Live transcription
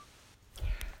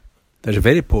There's a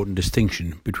very important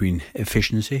distinction between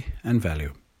efficiency and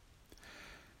value.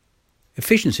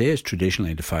 Efficiency, as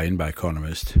traditionally defined by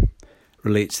economists,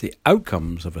 relates the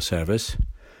outcomes of a service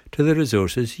to the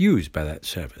resources used by that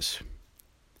service.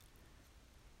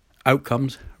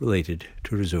 Outcomes related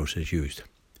to resources used.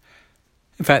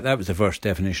 In fact, that was the first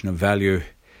definition of value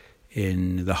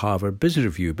in the Harvard Business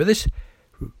Review, but this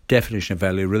definition of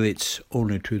value relates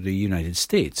only to the United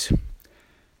States,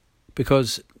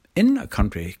 because in a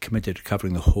country committed to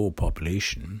covering the whole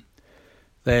population,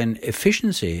 then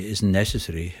efficiency is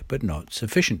necessary but not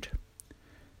sufficient.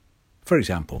 For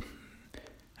example,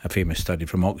 a famous study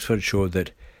from Oxford showed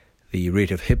that the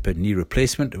rate of hip and knee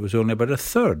replacement was only about a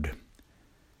third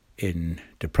in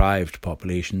deprived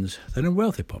populations than in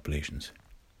wealthy populations.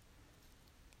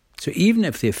 So even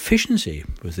if the efficiency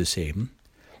was the same,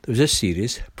 there was a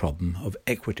serious problem of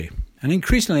equity. And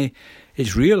increasingly,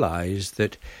 it's realised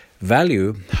that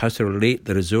value has to relate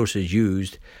the resources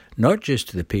used not just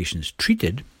to the patients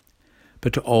treated,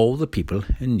 but to all the people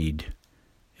in need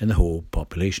in the whole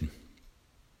population.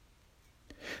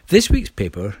 This week's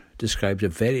paper describes a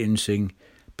very interesting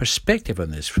perspective on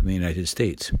this from the United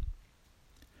States.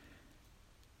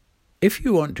 If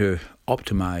you want to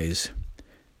optimise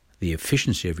the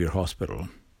efficiency of your hospital,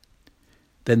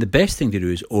 then the best thing to do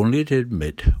is only to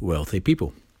admit wealthy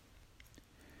people.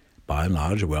 By and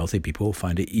large, wealthy people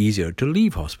find it easier to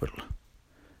leave hospital,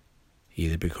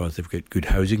 either because they've got good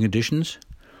housing conditions,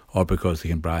 or because they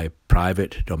can buy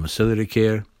private domiciliary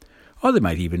care, or they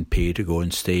might even pay to go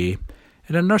and stay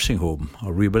in a nursing home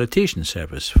or rehabilitation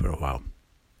service for a while.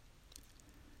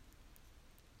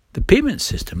 The payment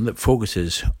system that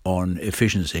focuses on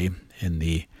efficiency in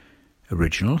the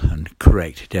original and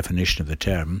correct definition of the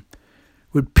term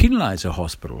would penalise a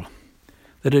hospital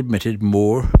that admitted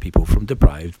more people from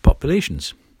deprived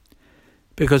populations,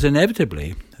 because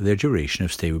inevitably their duration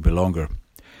of stay would be longer.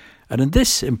 And in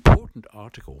this important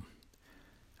article,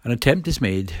 an attempt is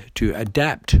made to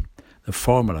adapt the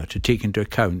formula to take into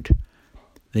account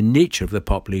the nature of the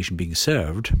population being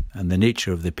served and the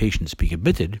nature of the patients being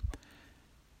admitted,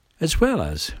 as well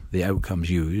as the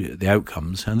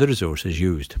outcomes and the resources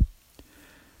used.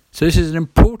 So this is an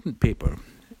important paper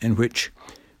in which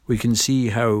we can see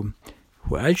how,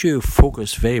 as you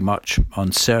focus very much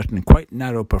on certain quite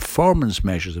narrow performance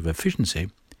measures of efficiency,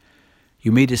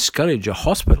 you may discourage a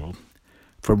hospital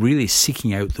from really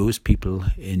seeking out those people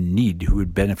in need who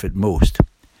would benefit most,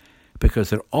 because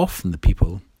they're often the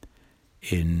people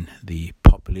in the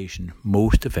population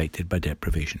most affected by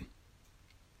deprivation.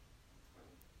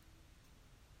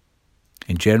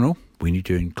 In general, we need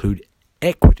to include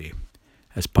equity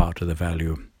as part of the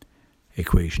value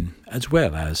equation, as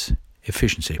well as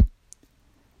efficiency.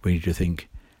 We need to think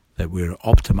that we're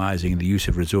optimising the use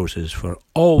of resources for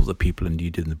all the people in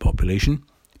need in the population,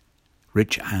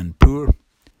 rich and poor,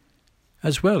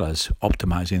 as well as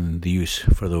optimising the use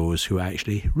for those who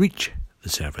actually reach the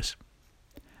service.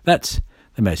 That's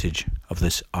the message of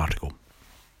this article.